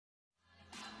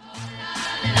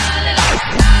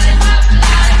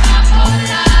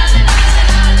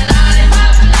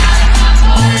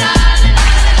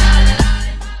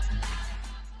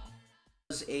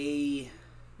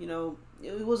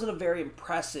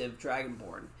impressive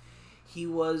Dragonborn. He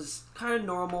was kind of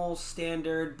normal,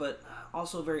 standard, but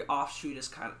also very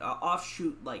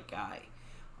offshoot-like guy.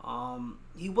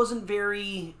 He wasn't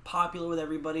very popular with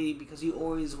everybody because he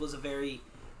always was a very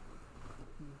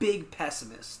big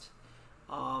pessimist.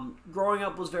 Growing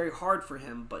up was very hard for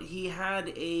him, but he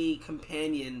had a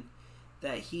companion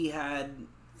that he had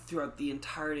throughout the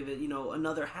entirety of it,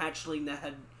 another hatchling that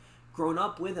had grown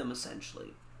up with him,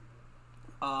 essentially.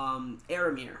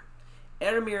 Aramir.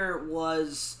 Aramir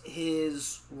was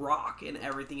his rock and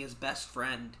everything, his best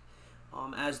friend.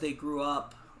 As they grew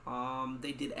up,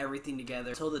 they did everything together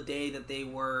until the day that they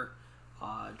were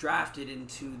drafted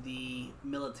into the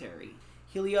military.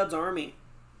 Heliod's army.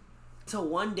 Till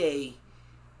one day,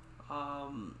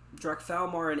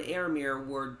 Drakfalmar and Aramir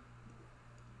were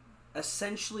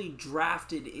essentially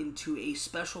drafted into a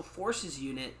special forces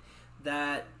unit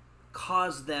that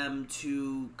caused them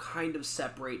to kind of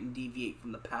separate and deviate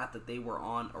from the path that they were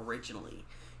on originally.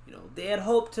 They had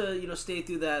hoped to, stay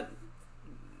through that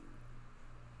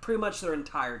pretty much their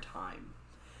entire time.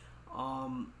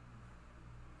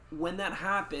 When that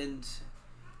happened,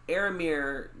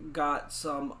 Aramir got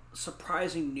some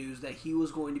surprising news that he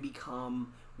was going to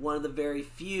become one of the very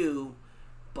few,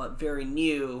 but very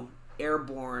new,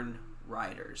 airborne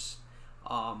riders.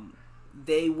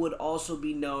 They would also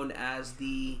be known as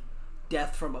the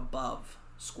Death from Above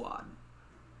squad.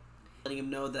 Letting him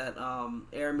know that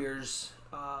Aramir's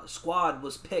squad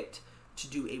was picked to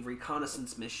do a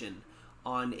reconnaissance mission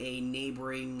on a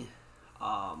neighboring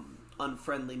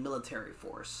unfriendly military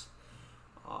force.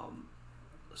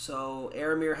 So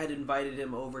Aramir had invited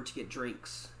him over to get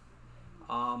drinks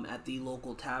at the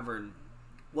local tavern.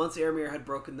 Once Aramir had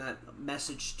broken that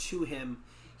message to him,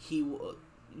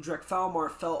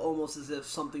 Drakfalmar felt almost as if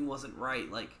something wasn't right.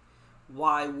 Like,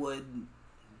 why would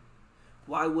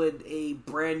a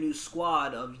brand new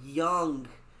squad of young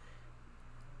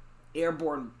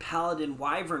airborne paladin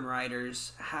wyvern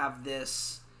riders have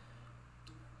this,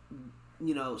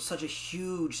 such a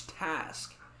huge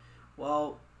task?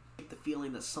 Well, the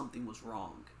feeling that something was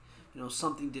wrong.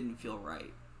 Something didn't feel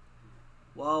right.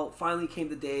 Well, finally came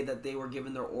the day that they were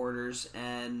given their orders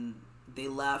and they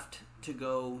left to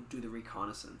go do the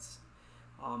reconnaissance.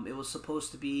 It was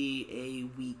supposed to be a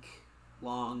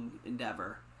week-long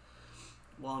endeavor.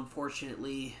 Well,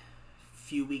 unfortunately, a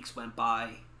few weeks went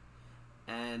by,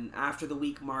 and after the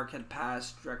week mark had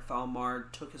passed,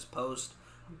 Drakfalmar took his post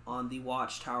on the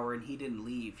watchtower, and he didn't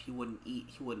leave. He wouldn't eat,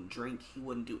 he wouldn't drink, he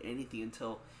wouldn't do anything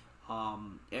until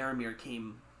Aramir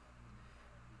came.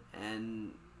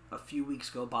 And a few weeks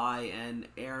go by, and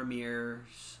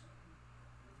Aramir's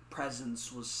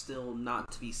presence was still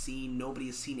not to be seen. Nobody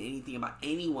has seen anything about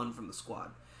anyone from the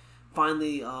squad.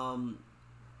 Finally,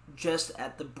 just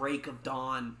at the break of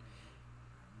dawn,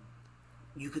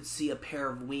 you could see a pair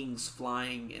of wings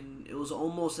flying, and it was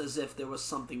almost as if there was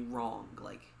something wrong.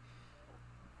 Like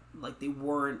they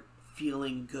weren't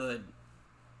feeling good.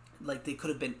 Like they could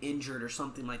have been injured or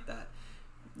something like that.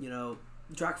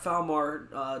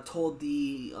 Drakfalmar told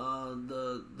the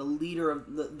leader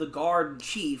of the guard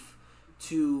chief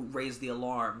to raise the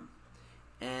alarm,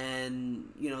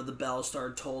 and the bells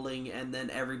started tolling, and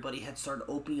then everybody had started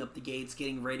opening up the gates,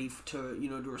 getting ready to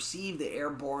to receive the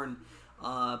airborne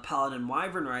paladin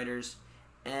wyvern riders,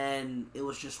 and it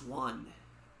was just one.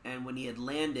 And when he had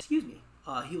landed,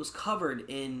 he was covered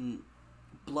in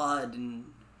blood, and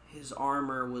his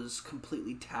armor was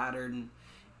completely tattered, and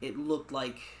it looked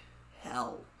like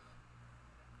hell.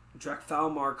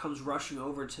 Drakfalmar comes rushing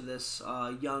over to this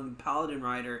young paladin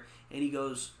rider, and he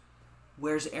goes,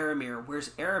 "Where's Aramir? Where's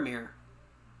Aramir?"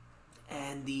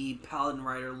 And the paladin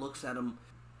rider looks at him.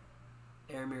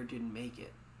 Aramir didn't make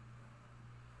it.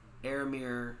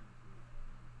 Aramir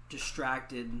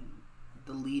distracted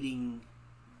the leading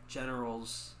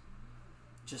generals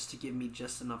just to give me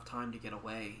just enough time to get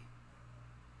away.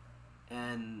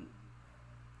 And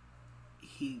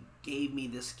he gave me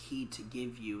this key to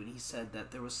give you, and he said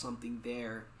that there was something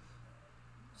there.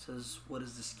 Says, "What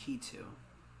is this key to?"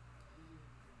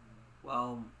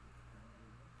 Well,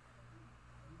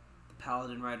 the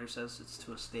paladin rider says it's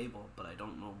to a stable, but I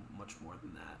don't know much more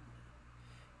than that.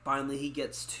 Finally, he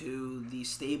gets to the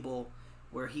stable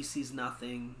where he sees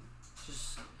nothing,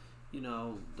 just,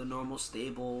 the normal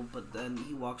stable, but then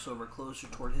he walks over closer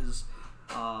toward his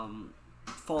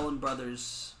fallen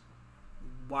brother's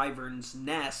wyvern's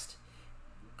nest.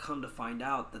 Come to find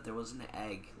out that there was an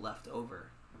egg left over.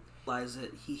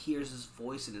 He hears his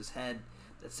voice in his head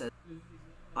that says,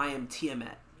 "I am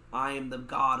Tiamat. I am the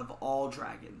god of all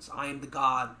dragons. I am the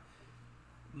god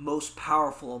most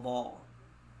powerful of all."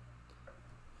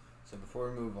 So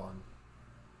before we move on,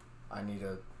 I need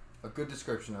to a good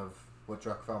description of what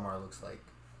Drakfalmar looks like.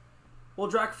 Well,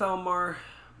 Drakfalmar,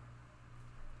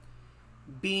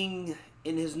 being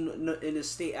in his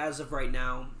state as of right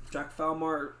now,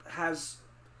 Drakfalmar has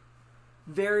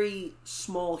very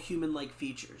small human-like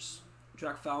features.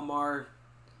 Drakfalmar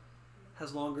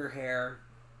has longer hair,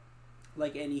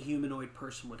 like any humanoid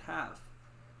person would have.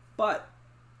 But,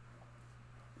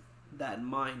 that in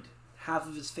mind, half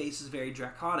of his face is very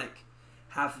draconic,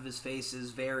 half of his face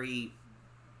is very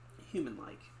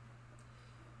human-like.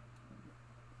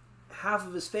 Half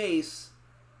of his face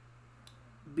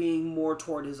being more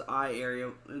toward his eye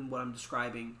area in what I'm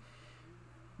describing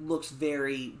looks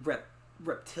very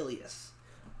reptilious.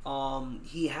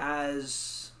 He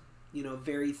has,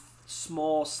 very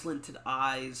small slinted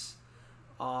eyes,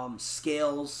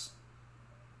 scales,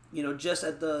 just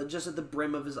at the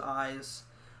brim of his eyes,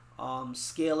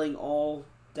 scaling all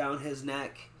down his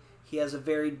neck. He has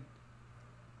a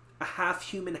half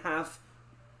human, half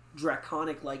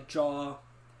draconic like jaw.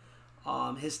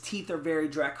 His teeth are very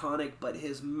draconic, but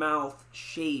his mouth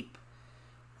shape,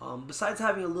 besides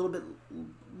having a little bit,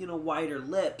 wider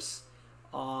lips,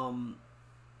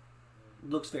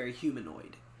 looks very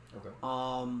humanoid. Okay.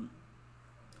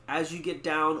 As you get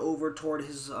down over toward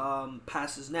his,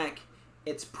 past his neck,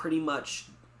 it's pretty much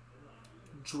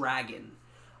dragon.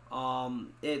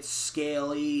 It's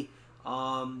scaly.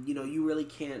 You really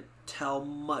can't tell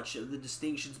much of the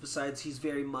distinctions besides he's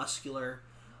very muscular.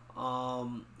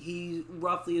 He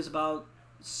roughly is about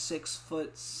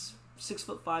 6'5",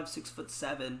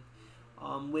 6'7".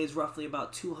 Weighs roughly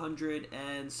about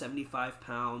 275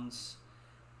 pounds.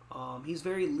 He's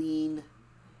very lean.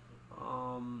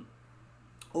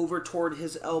 Over toward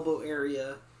his elbow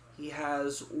area, he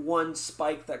has one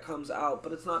spike that comes out,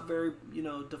 but it's not very,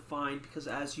 defined because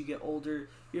as you get older,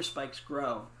 your spikes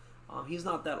grow. He's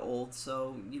not that old,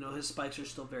 so, his spikes are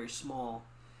still very small.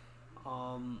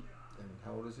 And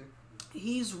how old is he?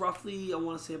 He's roughly, I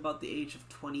want to say, about the age of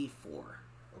 24.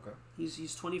 Okay.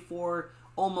 He's 24,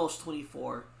 almost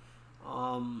 24.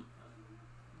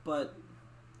 But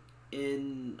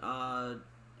in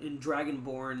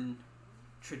Dragonborn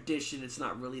tradition, it's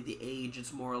not really the age;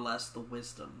 it's more or less the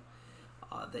wisdom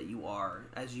that you are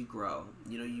as you grow.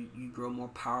 You grow more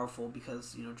powerful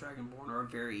because Dragonborn are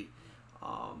very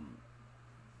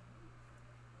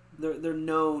they're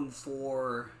known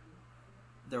for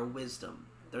their wisdom.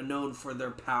 They're known for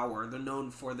their power. They're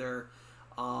known for their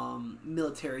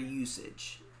military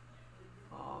usage.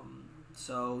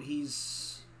 So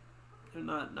he's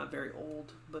not very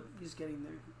old, but he's getting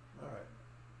there.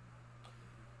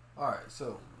 All right.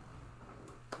 So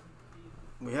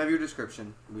we have your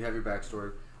description. We have your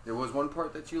backstory. There was one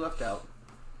part that you left out,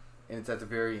 and it's at the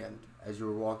very end. As you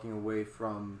were walking away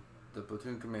from the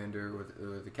platoon commander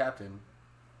or the captain,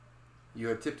 you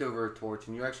had tipped over a torch,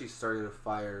 and you actually started a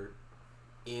fire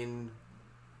in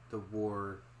the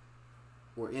war,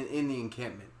 or in the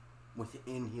encampment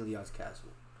within Heliod's castle,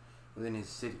 within his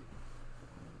city.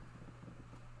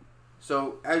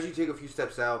 So as you take a few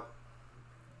steps out,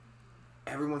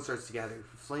 everyone starts to gather.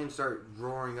 Flames start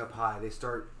roaring up high. They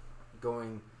start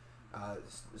going.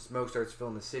 Smoke starts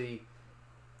filling the city,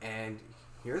 and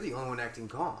you're the only one acting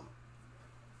calm.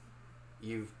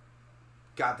 You've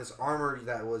got this armor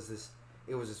that was this.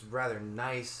 It was this rather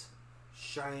nice,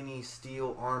 shiny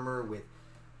steel armor with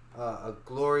a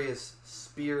glorious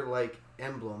spear-like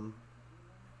emblem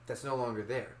that's no longer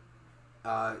there.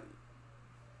 Another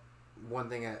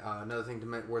thing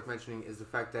worth mentioning is the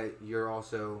fact that you're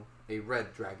also a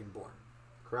red dragonborn,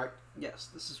 correct? Yes,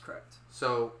 this is correct.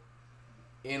 So,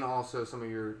 in also some of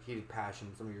your heated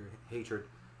passion, some of your hatred,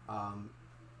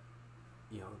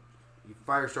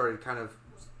 fire started kind of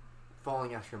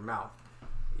falling out your mouth.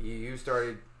 You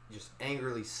started just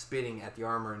angrily spitting at the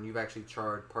armor, and you've actually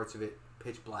charred parts of it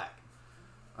pitch black.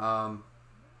 And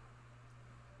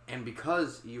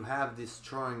because you have this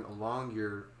charring along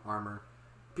your armor,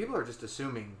 people are just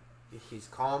assuming he's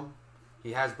calm,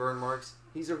 he has burn marks,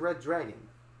 he's a red dragon.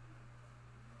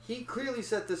 He clearly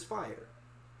set this fire.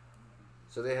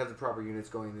 So they have the proper units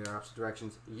going in their opposite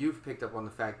directions. You've picked up on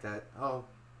the fact that,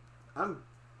 I'm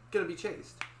going to be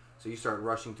chased. So you start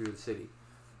rushing through the city.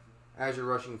 As you're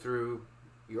rushing through,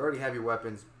 you already have your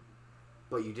weapons,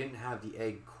 but you didn't have the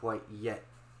egg quite yet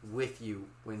with you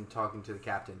when talking to the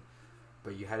captain.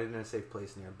 But you had it in a safe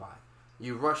place nearby.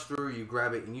 You rush through, you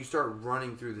grab it, and you start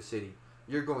running through the city.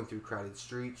 You're going through crowded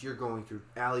streets, you're going through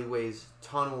alleyways,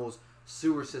 tunnels,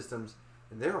 sewer systems,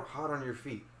 and they're hot on your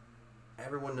feet.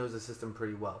 Everyone knows the system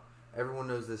pretty well. Everyone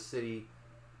knows this city,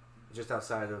 just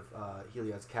outside of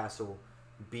Heliod's castle,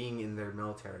 being in their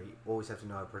military, always have to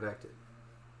know how to protect it.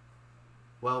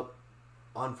 Well,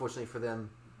 unfortunately for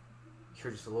them,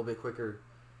 you're just a little bit quicker,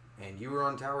 and you were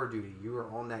on tower duty. You were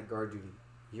on that guard duty.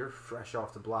 You're fresh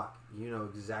off the block. You know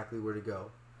exactly where to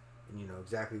go, and you know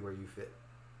exactly where you fit.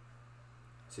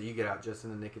 So you get out just in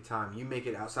the nick of time. You make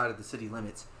it outside of the city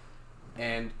limits,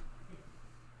 and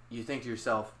you think to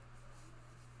yourself,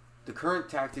 the current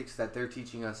tactics that they're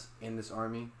teaching us in this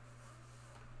army,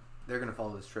 they're going to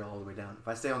follow this trail all the way down. If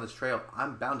I stay on this trail,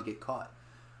 I'm bound to get caught.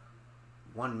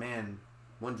 One man,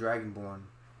 one dragonborn,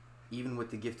 even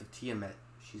with the gift of Tiamat,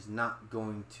 she's not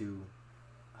going to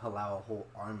allow a whole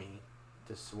army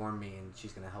to swarm me and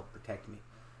she's going to help protect me.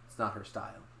 It's not her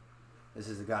style. This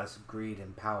is a goddess of greed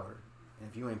and power. And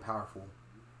if you ain't powerful,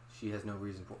 she has no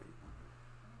reason for you.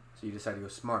 So you decide to go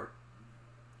smart.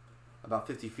 About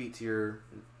 50 feet to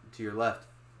your left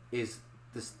is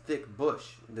this thick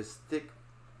bush, this thick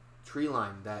tree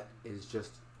line that is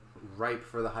just ripe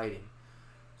for the hiding.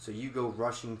 So you go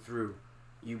rushing through.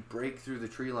 You break through the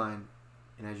tree line,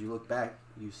 and as you look back,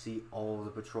 you see all of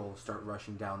the patrols start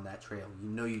rushing down that trail. You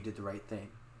know you did the right thing.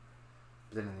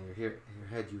 But then in your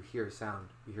head, you hear a sound.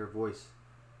 You hear a voice.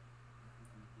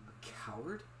 A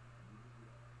coward?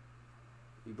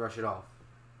 You brush it off.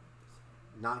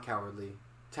 Not cowardly.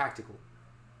 Tactical.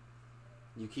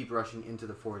 You keep rushing into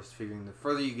the forest, figuring the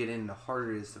further you get in, the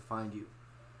harder it is to find you.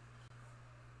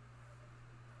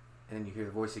 And then you hear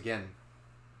the voice again.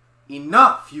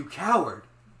 Enough, you coward!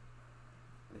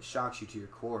 And it shocks you to your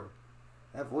core.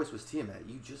 That voice was Tiamat.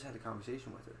 You just had a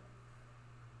conversation with her.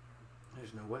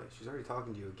 There's no way. She's already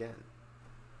talking to you again.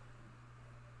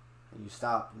 And you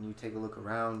stop and you take a look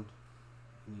around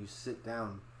and you sit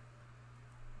down,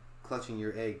 clutching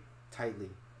your egg tightly.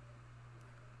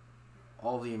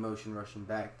 All the emotion rushing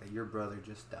back that your brother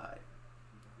just died.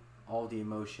 All the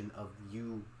emotion of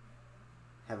you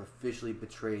have officially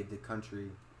betrayed the country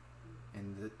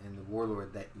and the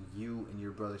warlord that you and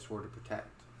your brother swore to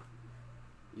protect.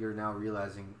 You're now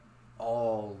realizing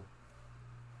all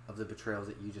of the betrayals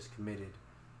that you just committed,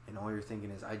 and all you're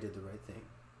thinking is, I did the right thing.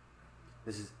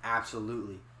 This is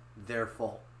absolutely their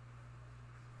fault.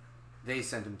 They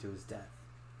sent him to his death.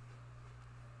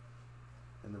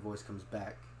 And the voice comes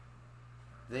back.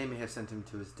 They may have sent him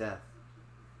to his death,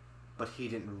 but he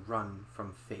didn't run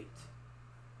from fate.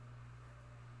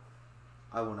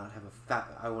 I will not have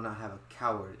a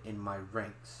coward in my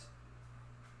ranks.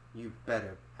 You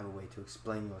better have a way to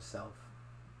explain yourself.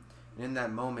 And in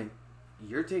that moment,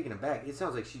 you're taken aback. It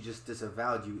sounds like she just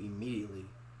disavowed you immediately.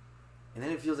 And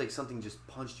then it feels like something just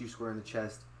punched you square in the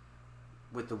chest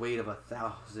with the weight of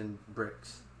 1,000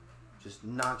 bricks. Just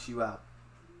knocks you out.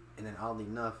 And then oddly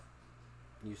enough,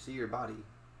 you see your body.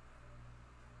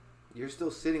 You're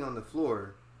still sitting on the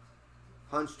floor,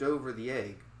 hunched over the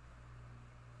egg,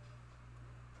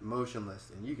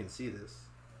 motionless, and you can see this.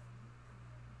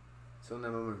 So in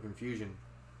that moment of confusion,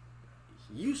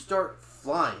 you start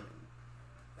flying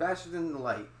faster than the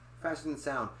light, faster than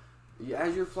sound.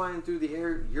 As you're flying through the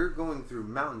air, you're going through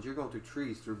mountains, you're going through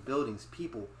trees, through buildings,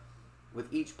 people.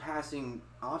 With each passing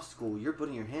obstacle, you're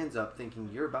putting your hands up thinking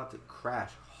you're about to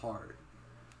crash hard.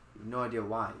 You have no idea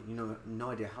why. You know, no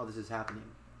idea how this is happening.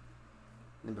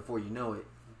 And then before you know it,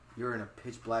 you're in a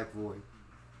pitch black void.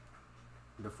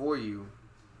 Before you,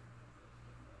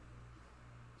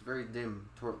 it's very dim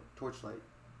torchlight.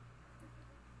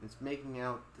 It's making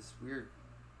out this weird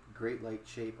great light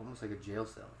shape, almost like a jail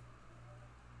cell.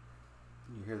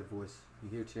 And you hear the voice. You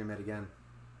hear Tiamat again.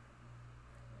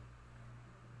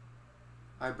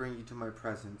 I bring you to my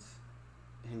presence,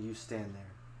 and you stand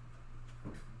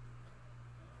there.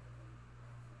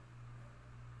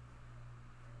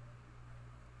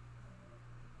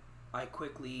 I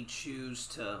quickly choose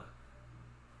to...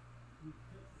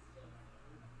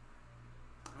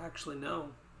 Actually, no.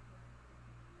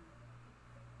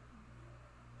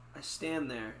 I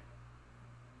stand there.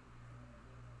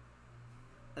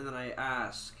 And then I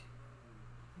ask,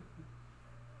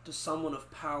 does someone of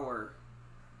power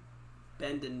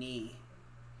bend a knee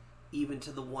even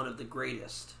to the one of the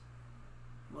greatest,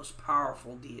 most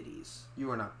powerful deities? You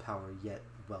are not power yet,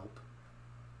 whelp.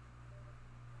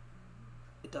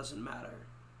 It doesn't matter.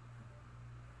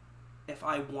 If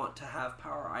I want to have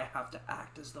power, I have to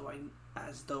act as though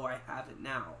I have it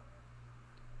now.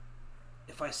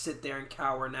 If I sit there and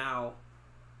cower now,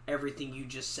 everything you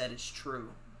just said is true.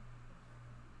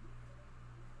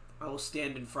 I will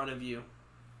stand in front of you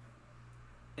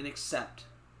and accept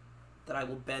that I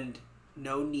will bend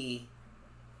no knee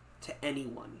to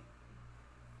anyone.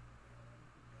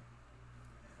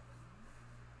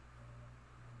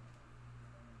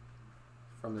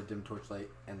 From the dim torchlight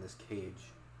and this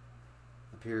cage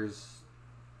appears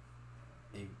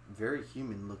a very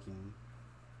human-looking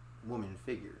woman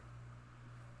figure.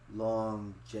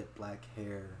 long jet black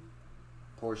hair,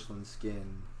 porcelain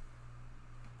skin.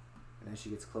 And as she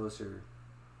gets closer,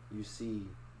 you see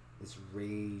this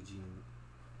raging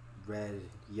red,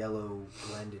 yellow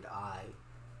blended eye.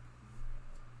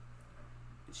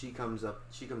 She comes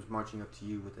marching up to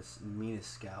you with this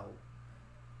meanest scowl.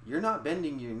 You're not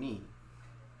bending your knee,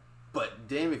 but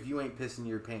damn if you ain't pissing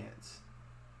your pants.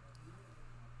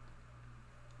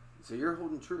 So you're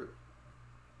holding true.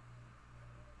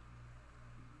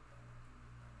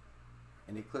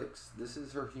 And it clicks. This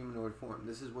is her humanoid form.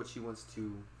 This is what she wants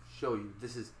to show you.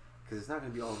 This is, because it's not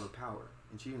going to be all of her power.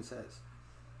 And she even says,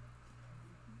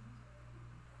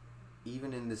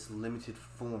 even in this limited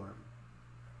form,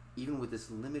 even with this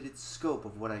limited scope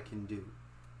of what I can do,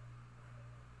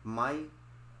 my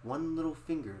one little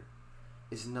finger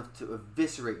is enough to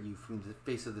eviscerate you from the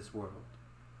face of this world.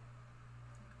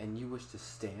 And you wish to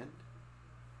stand?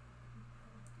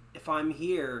 If I'm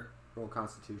here... Roll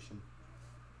Constitution.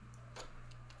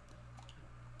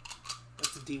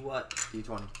 That's a D what?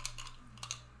 D20.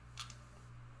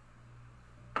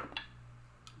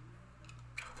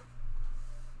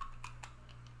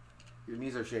 Your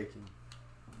knees are shaking.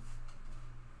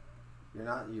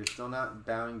 You're still not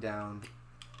bowing down.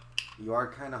 You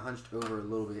are kind of hunched over a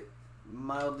little bit.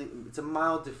 It's a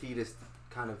mild defeatist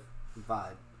kind of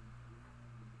vibe.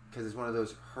 Because it's one of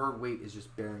those, her weight is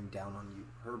just bearing down on you.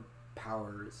 Her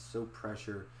power is so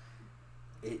pressure.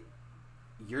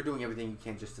 You're doing everything you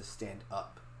can just to stand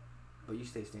up. But you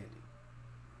stay standing.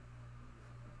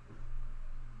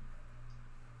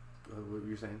 What were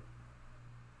you saying?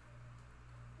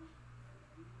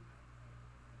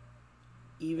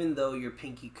 Even though your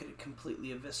pinky could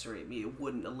completely eviscerate me, it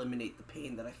wouldn't eliminate the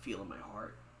pain that I feel in my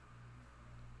heart.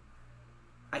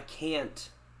 I can't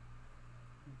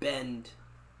bend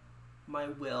my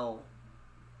will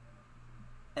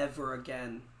ever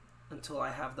again until I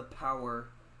have the power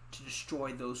to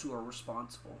destroy those who are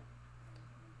responsible.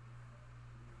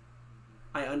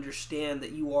 I understand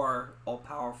that you are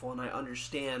all-powerful, and I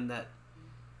understand that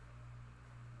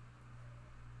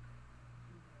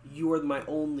you are my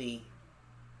only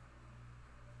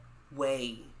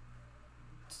way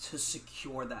to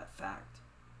secure that fact.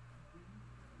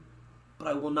 But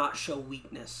I will not show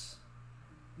weakness.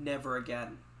 Never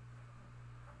again.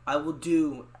 I will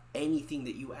do anything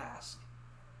that you ask,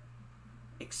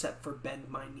 except for bend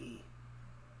my knee.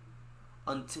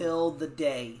 Until the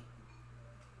day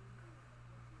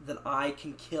that I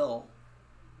can kill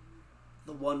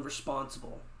the one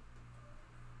responsible,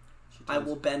 I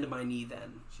will bend my knee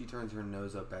then. She turns her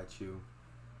nose up at you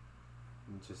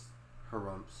and just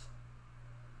harumps.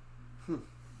 You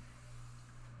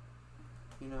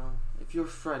know, if your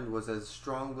friend was as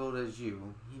strong-willed as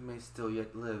you, he may still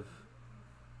yet live.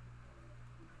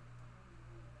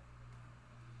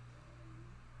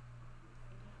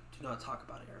 Do not talk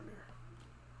about Aramir.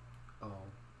 Oh.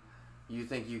 You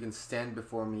think you can stand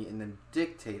before me and then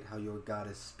dictate how your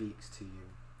goddess speaks to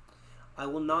you? I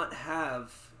will not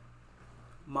have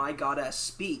my goddess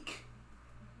speak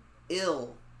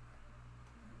ill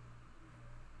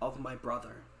of my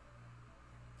brother.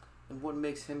 And what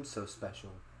makes him so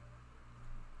special?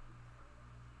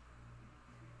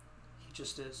 He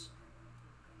just is.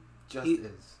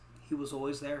 He was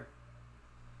always there.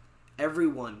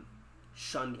 Everyone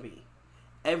shunned me.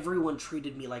 Everyone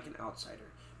treated me like an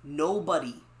outsider.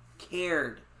 Nobody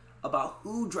cared about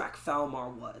who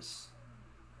Drakfalmar was.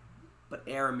 But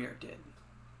Aramir did.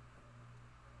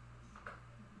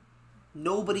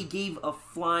 Nobody gave a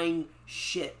flying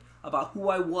shit about who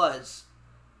I was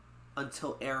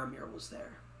until Aramir was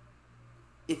there.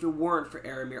 If it weren't for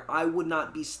Aramir, I would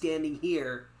not be standing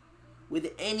here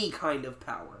with any kind of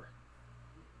power,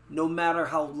 no matter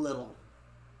how little.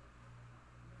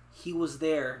 He was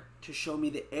there to show me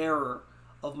the error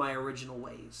of my original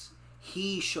ways.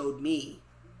 He showed me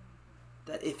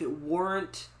that if it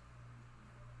weren't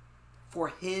for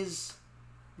his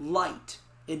light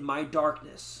in my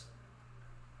darkness,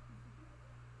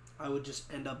 I would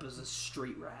just end up as a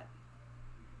street rat.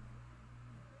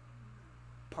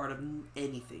 Part of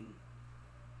anything.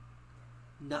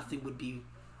 Nothing would be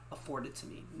afforded to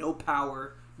me. No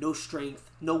power, no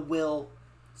strength, no will,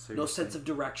 no sense of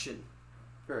direction.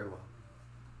 Very well.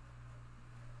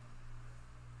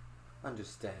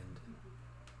 Understand.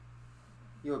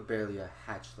 You're barely a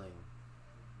hatchling,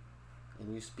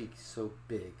 and you speak so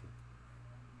big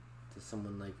to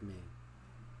someone like me.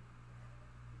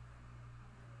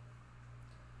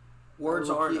 Words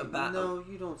aren't about... No,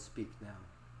 you don't speak now.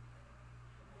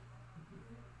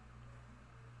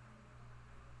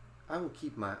 I will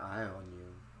keep my eye on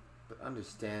you, but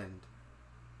understand,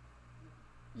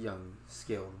 young,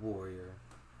 scaled warrior,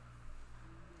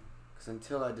 Because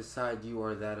until I decide you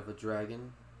are that of a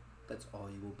dragon, that's all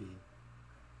you will be.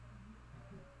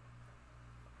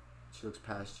 She looks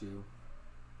past you.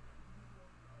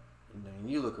 And then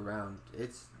you look around.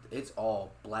 It's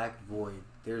all black void.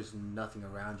 There's nothing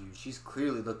around you. She's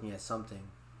clearly looking at something.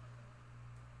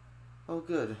 Oh,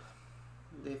 good.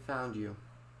 They found you.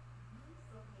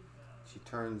 She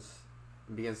turns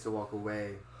and begins to walk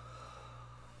away.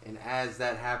 And as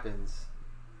that happens,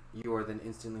 you are then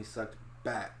instantly sucked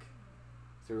back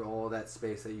through all that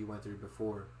space that you went through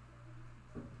before.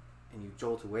 And you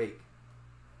jolt awake.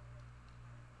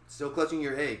 Still clutching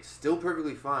your egg. Still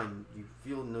perfectly fine. You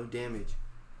feel no damage.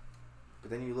 But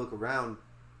then you look around.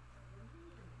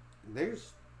 And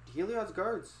there's Heliod's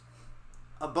guards.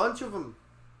 A bunch of them.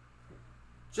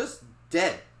 Just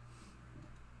dead.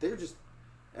 They're just...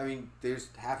 I mean, there's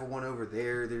half of one over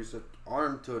there. There's an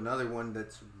arm to another one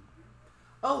that's...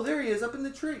 Oh, there he is up in the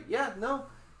tree. Yeah, no.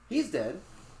 He's dead.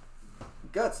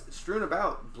 Guts strewn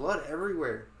about. Blood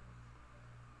everywhere.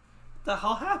 What the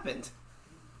hell happened?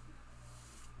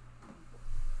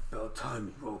 About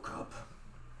time you woke up.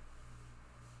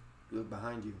 You look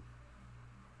behind you.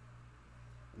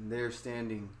 And there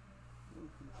standing.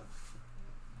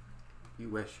 You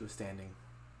wish you were standing.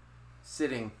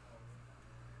 Sitting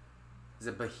is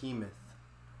a behemoth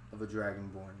of a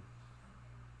dragonborn.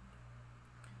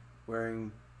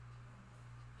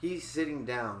 He's sitting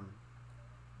down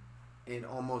in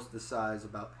almost the size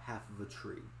about half of a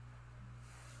tree.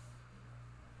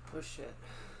 Oh shit.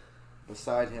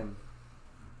 Beside him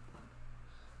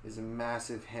is a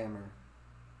massive hammer,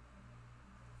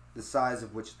 the size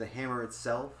of which the hammer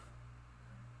itself,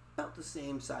 about the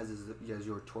same size as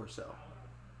your torso.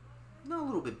 Not a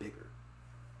little bit bigger.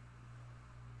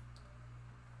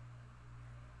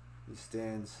 He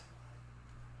stands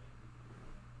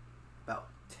about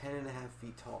 10.5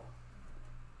 feet tall.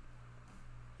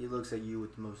 He looks at you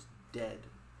with the most dead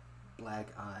black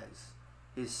eyes.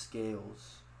 His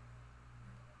scales,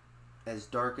 as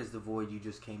dark as the void you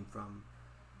just came from,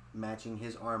 matching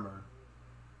his armor.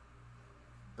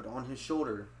 But on his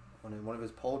shoulder, on one of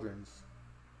his pauldrons,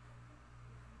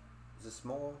 is a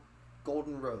small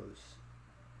golden rose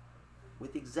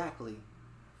with exactly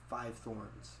 5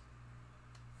 thorns.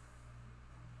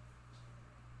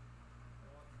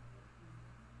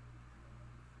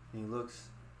 And he looks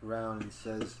around and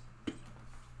says,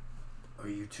 "Are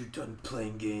you two done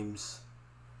playing games?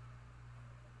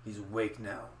 He's awake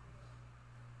now.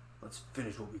 Let's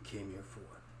finish what we came here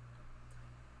for."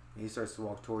 And he starts to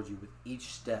walk towards you with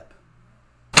each step,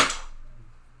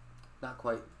 not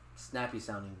quite snappy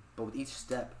sounding, but with each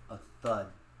step a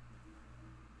thud.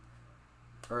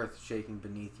 Earth shaking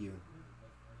beneath you.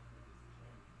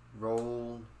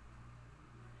 Roll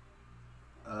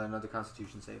another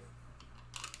Constitution save.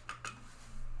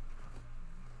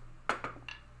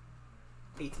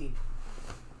 18.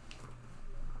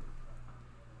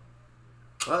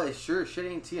 Well, it sure as shit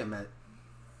ain't Tiamat.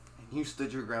 And you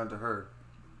stood your ground to her.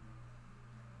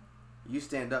 You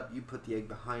stand up, you put the egg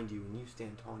behind you, and you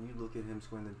stand tall, and you look at him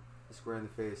square in the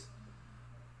face.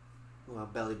 Well,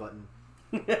 belly button.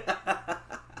 And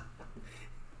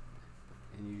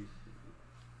you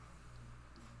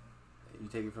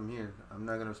take it from here. I'm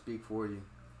not gonna speak for you.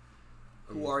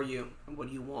 Who are you, and what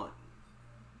do you want?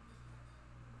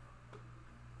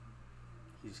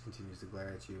 He just continues to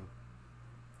glare at you.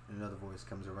 And another voice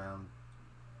comes around.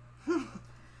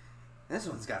 This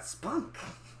one's got spunk.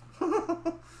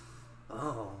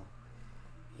 Oh,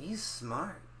 he's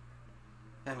smart.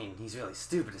 I mean, he's really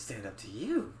stupid to stand up to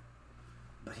you,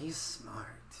 but he's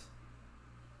smart.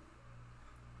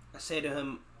 I say to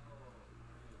him,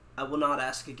 "I will not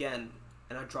ask again,"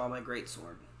 and I draw my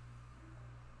greatsword.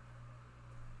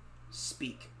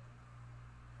 Speak.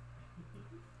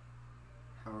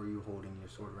 How are you holding your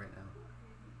sword right now?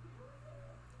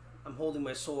 I'm holding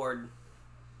my sword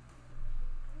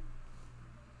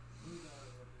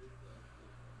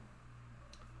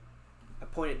I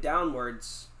point it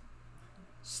downwards,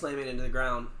 slam it into the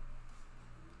ground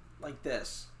like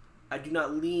this. I do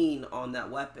not lean on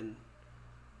that weapon,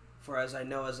 for as I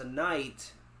know as a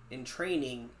knight in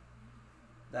training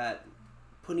that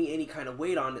putting any kind of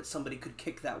weight on it, somebody could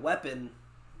kick that weapon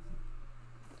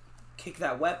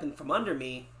from under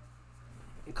me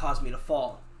and cause me to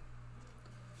fall.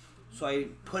 So I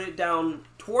put it down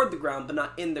toward the ground, but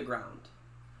not in the ground,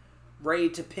 ready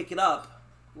to pick it up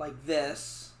like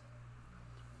this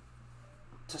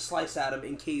to slice at him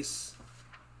in case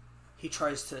he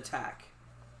tries to attack.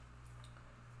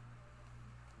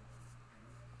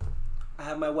 I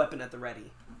have my weapon at the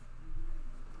ready.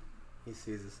 He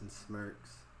sees us and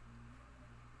smirks.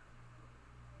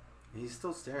 He's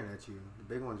still staring at you. The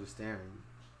big ones are staring.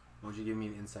 Why don't you give me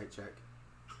an insight check?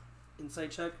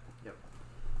 Insight check? Yep.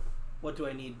 What do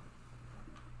I need?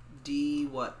 D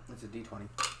what? It's a D20.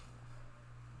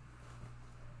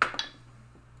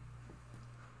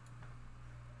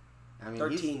 I mean,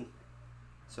 13.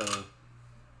 So,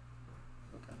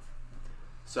 okay.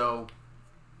 So,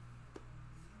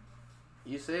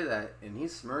 you say that, and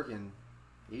he's smirking.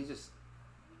 He's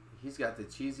got the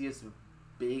cheesiest,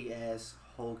 big ass,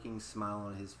 hulking smile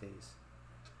on his face,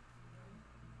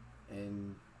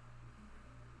 and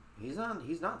he's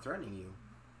not threatening you.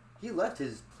 He left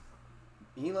his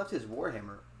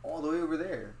warhammer all the way over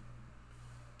there.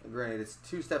 And granted, it's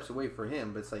 2 steps away for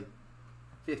him, but it's like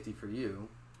 50 for you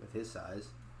with his size.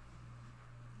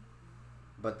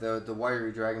 But the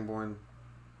wiry dragonborn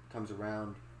comes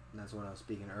around, and that's when I was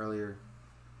speaking earlier.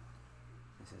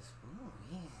 He says, "Oh,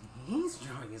 he's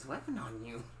drawing his weapon on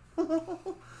you.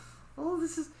 Oh,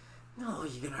 this is... No,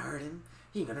 you're gonna hurt him.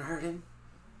 You're gonna hurt him."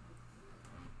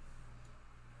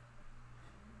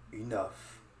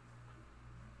 Enough.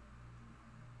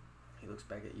 He looks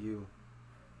back at you.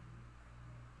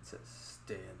 He says,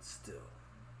 "Stand still."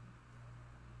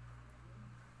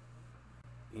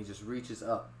 He just reaches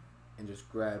up and just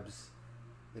grabs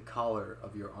the collar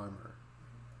of your armor.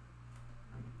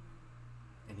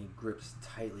 And he grips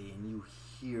tightly, and you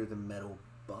hear the metal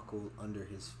buckle under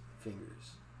his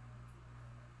fingers.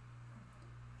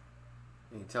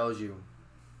 And he tells you,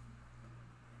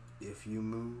 "If you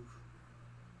move,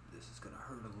 this is gonna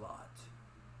hurt a lot.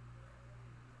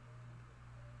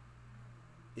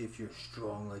 If you're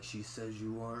strong like she says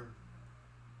you are,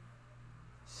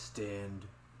 stand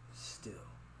still."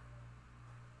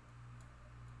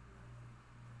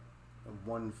 In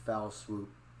one foul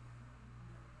swoop,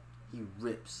 he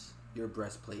rips your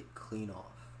breastplate clean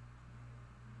off.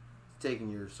 He's taking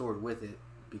your sword with it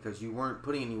because you weren't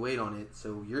putting any weight on it,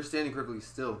 so you're standing perfectly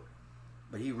still.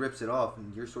 But he rips it off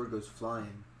and your sword goes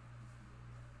flying.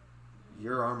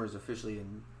 Your armor is officially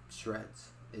in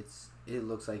shreds. It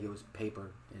looks like it was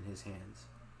paper in his hands.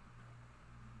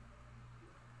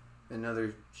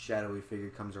 Another shadowy figure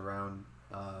comes around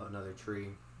another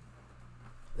tree.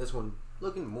 This one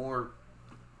looking more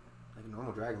like a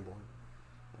normal dragonborn.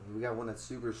 We got one that's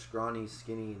super scrawny,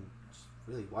 skinny, and just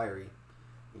really wiry.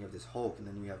 You have this Hulk, and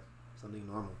then you have something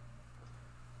normal.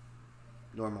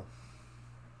 Normal.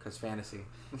 Because fantasy.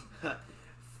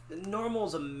 Normal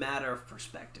is a matter of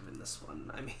perspective in this one.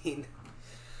 I mean,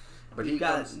 but we've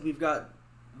got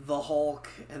the Hulk,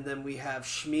 and then we have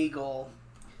Schmeagol.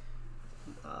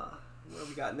 What do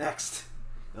we got next?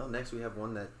 Well, next we have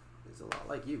one that is a lot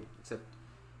like you, except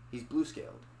he's blue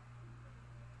scaled.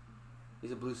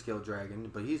 He's a blue scaled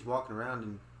dragon, but he's walking around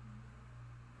and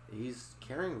he's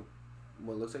carrying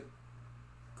what looks like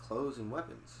clothes and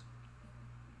weapons.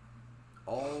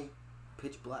 All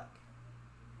pitch black.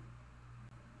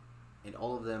 And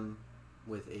all of them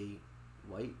with a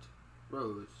white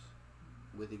rose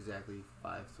with exactly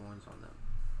 5 thorns on them.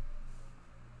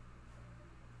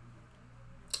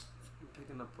 I'm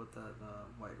picking up what that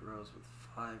white rose with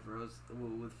 5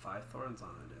 thorns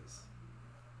on it is.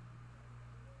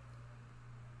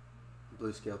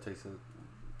 Blue scale takes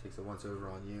a once over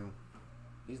on you.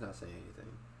 He's not saying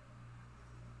anything.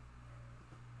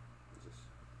 He just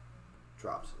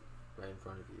drops it right in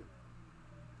front of you.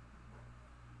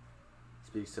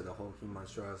 Speaks to the hulking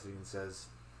monstrosity and says,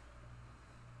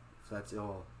 "If that's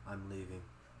all, I'm leaving."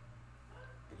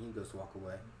 And he goes to walk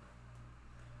away.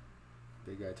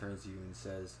 Big guy turns to you and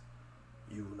says,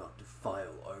 "You will not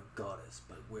defile our goddess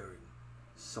by wearing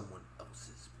someone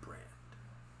else's brand.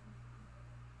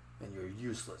 And you're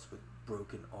useless with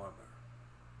broken armor."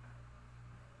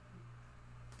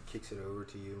 Kicks it over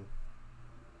to you.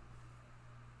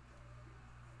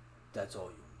 "That's all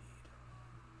you'll need.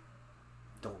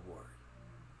 Don't worry.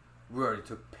 We already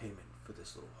took payment for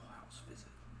this little house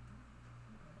visit."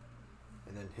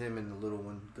 And then him and the little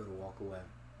one go to walk away.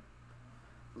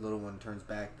 The little one turns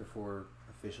back before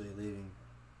officially leaving.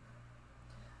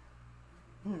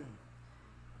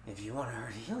 "If you want to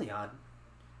hurt Heliod,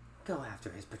 go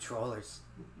after his patrollers.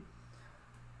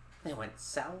 They went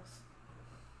south."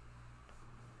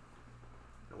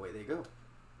 And away they go.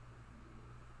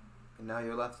 And now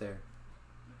you're left there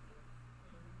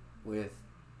with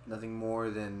nothing more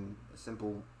than a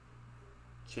simple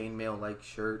chainmail-like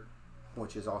shirt,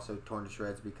 which is also torn to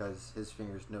shreds because his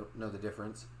fingers know the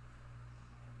difference.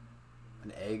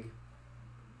 An egg,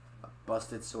 a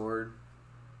busted sword,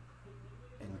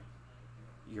 and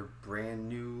your brand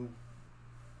new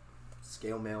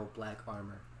scale mail black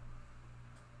armor.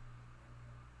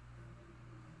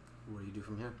 What do you do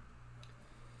from here?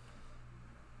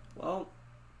 Well,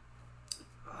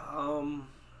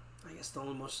 I guess the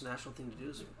only most natural thing to do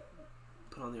is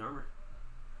put on the armor.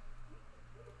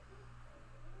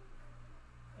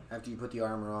 After you put the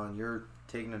armor on, you're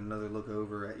taking another look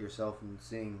over at yourself and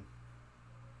seeing,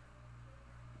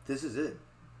 this is it.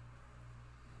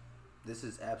 This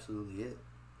is absolutely it.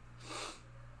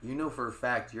 You know for a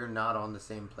fact you're not on the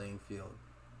same playing field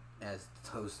as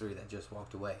those three that just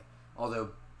walked away.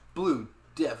 Although Blue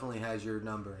definitely has your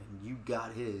number and you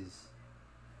got his.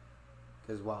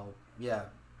 Because while, yeah,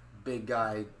 big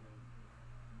guy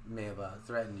may have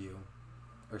threatened you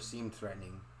or seemed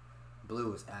threatening,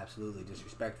 Blue was absolutely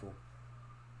disrespectful.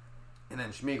 And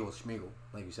then Schmeagol,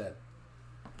 like you said.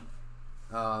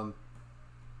 And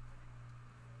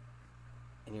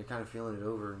you're kind of feeling it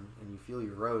over and you feel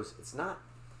your rose. It's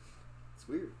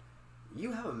weird.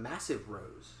 You have a massive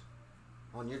rose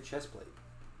on your chest plate.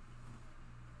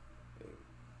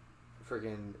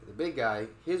 Friggin' the big guy,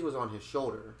 his was on his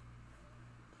shoulder.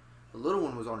 The little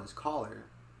one was on his collar.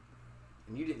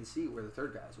 And you didn't see where the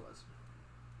third guy's was.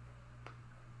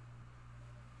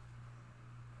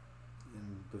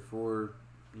 And before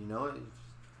you know it,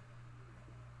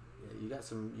 you got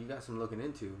some looking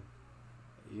into.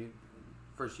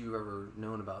 First you've ever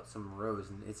known about some rose,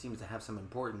 and it seems to have some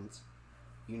importance.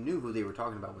 You knew who they were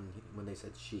talking about when they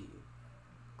said she.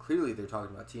 Clearly they're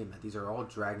talking about Tiamat. These are all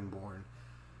Dragonborn.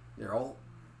 They're all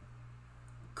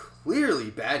clearly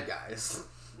bad guys.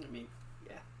 I mean,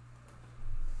 yeah.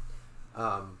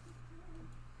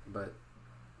 But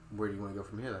where do you want to go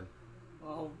from here then?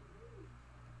 Well,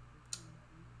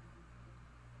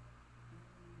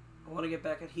 I want to get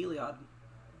back at Heliod.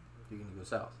 You're going to go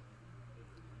south.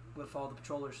 With all the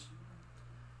patrollers.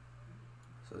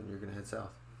 So then you're going to head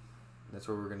south. That's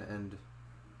where we're going to end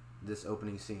this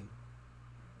opening scene.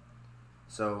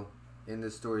 So, in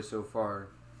this story so far,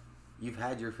 you've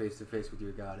had your face-to-face with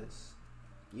your goddess.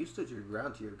 You stood your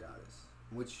ground to your goddess,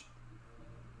 which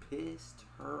pissed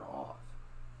her off.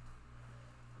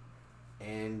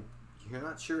 And you're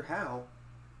not sure how,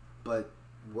 but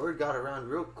word got around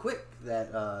real quick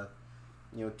that,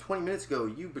 20 minutes ago,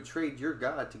 you betrayed your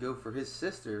god to go for his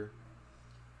sister,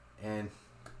 and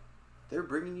they're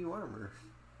bringing you armor.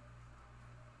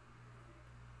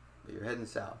 But you're heading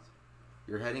south.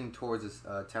 You're heading towards this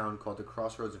town called the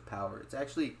Crossroads of Power.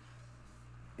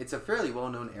 It's a fairly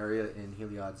well-known area in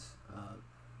Heliod's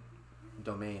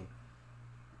domain.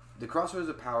 The Crossroads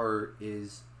of Power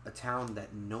is a town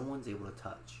that no one's able to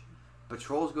touch.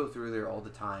 Patrols go through there all the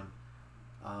time,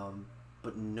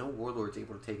 but no warlord's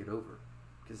able to take it over.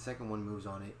 Because the second one moves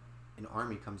on it, an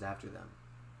army comes after them.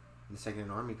 And the second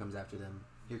an army comes after them,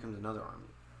 here comes another army.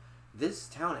 This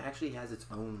town actually has its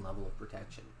own level of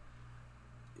protection.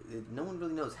 No one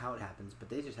really knows how it happens, but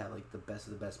they just have like the best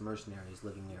of the best mercenaries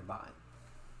living nearby.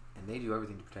 And they do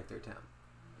everything to protect their town.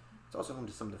 It's also home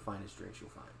to some of the finest drinks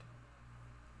you'll find.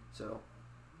 So,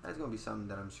 that's going to be something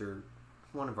that I'm sure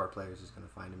one of our players is going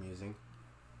to find amusing.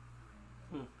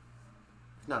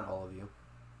 If not all of you.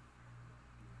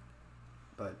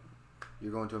 But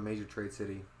you're going to a major trade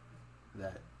city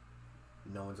that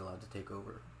no one's allowed to take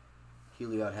over.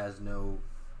 Heliod has no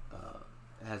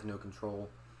control.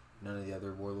 None of the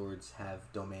other warlords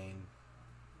have domain.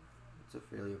 It's a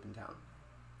fairly open town.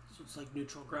 So it's like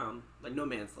neutral ground, like no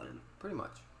man's land. Pretty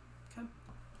much. Okay.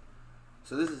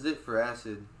 So this is it for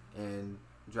Acid and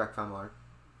Drakfalmar.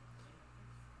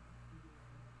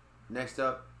 Next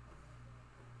up,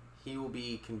 he will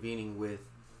be convening with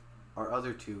our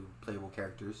other two playable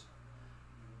characters,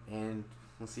 and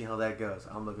we'll see how that goes.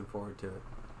 I'm looking forward to it.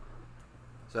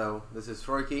 So this is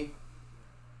Froiki.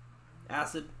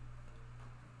 Acid.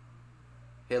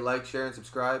 Hit like, share, and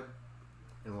subscribe,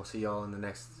 and we'll see y'all in the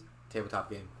next tabletop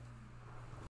game.